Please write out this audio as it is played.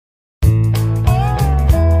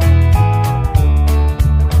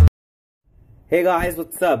Hey guys,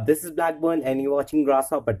 what's up? This is Blackburn and you're watching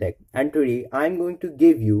Grasshopper Tech, and today I'm going to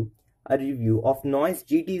give you a review of Noise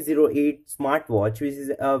GT08 Smartwatch, which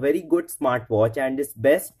is a very good smartwatch and is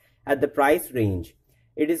best at the price range.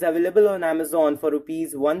 It is available on Amazon for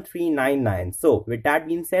Rs.1399. So with that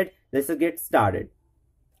being said, let's get started.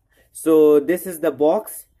 So this is the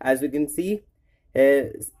box. As you can see,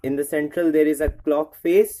 in the central there is a clock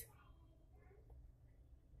face.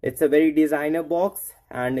 It's a very designer box,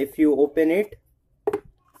 and if you open it,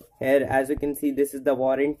 here as you can see, this is the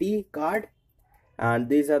warranty card and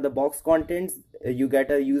these are the box contents. You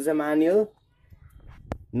get a user manual.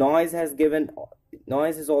 Noise has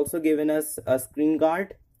also given us a screen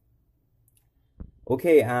guard.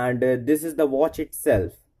 Okay, and this is the watch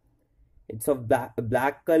itself. It's of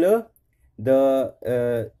black color.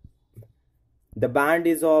 The band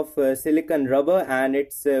is of silicone rubber and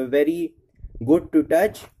it's very good to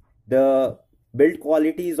touch. The build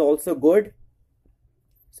quality is also good.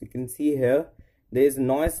 So you can see here there is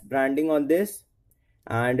Noise branding on this,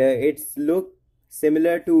 and it's look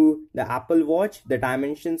similar to the Apple Watch. The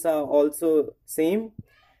dimensions are also same.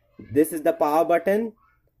 This is the power button.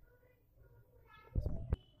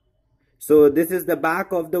 So this is the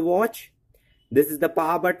back of the watch. This is the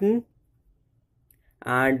power button,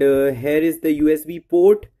 and here is the USB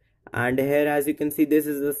port, and here as you can see this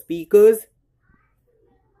is the speakers.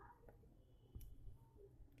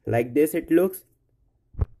 Like this it looks,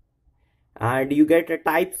 and you get a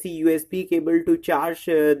Type-C USB cable to charge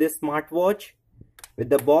this smartwatch with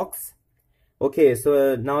the box. Okay,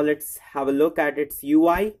 so now let's have a look at its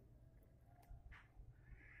UI.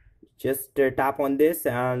 Just tap on this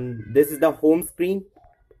and this is the home screen.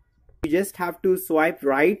 You just have to swipe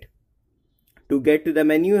right to get to the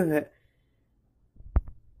menu.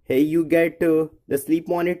 Here you get the sleep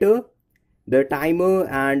monitor, the timer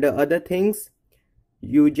and other things.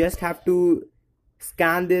 You just have to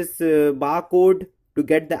scan this barcode to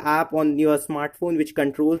get the app on your smartphone which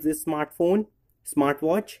controls this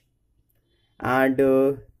smartwatch, and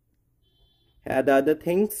the other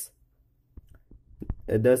things,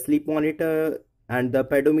 the sleep monitor and the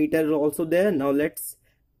pedometer are also there. Now let's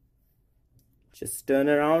just turn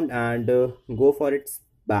around and go for its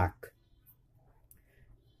back.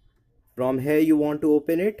 From here you want to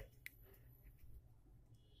open it.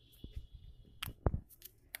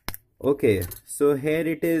 Okay, so here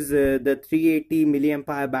it is, the 380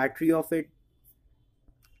 milliampere battery of it,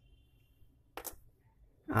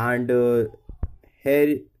 and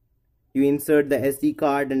here you insert the SD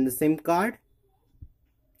card and the SIM card.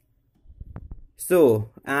 So,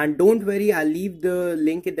 and don't worry, I'll leave the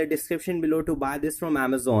link in the description below to buy this from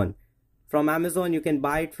Amazon. From Amazon you can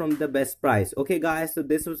buy it from the best price. Okay guys, so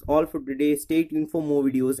this was all for today. Stay tuned for more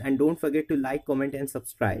videos and don't forget to like, comment and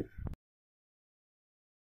subscribe.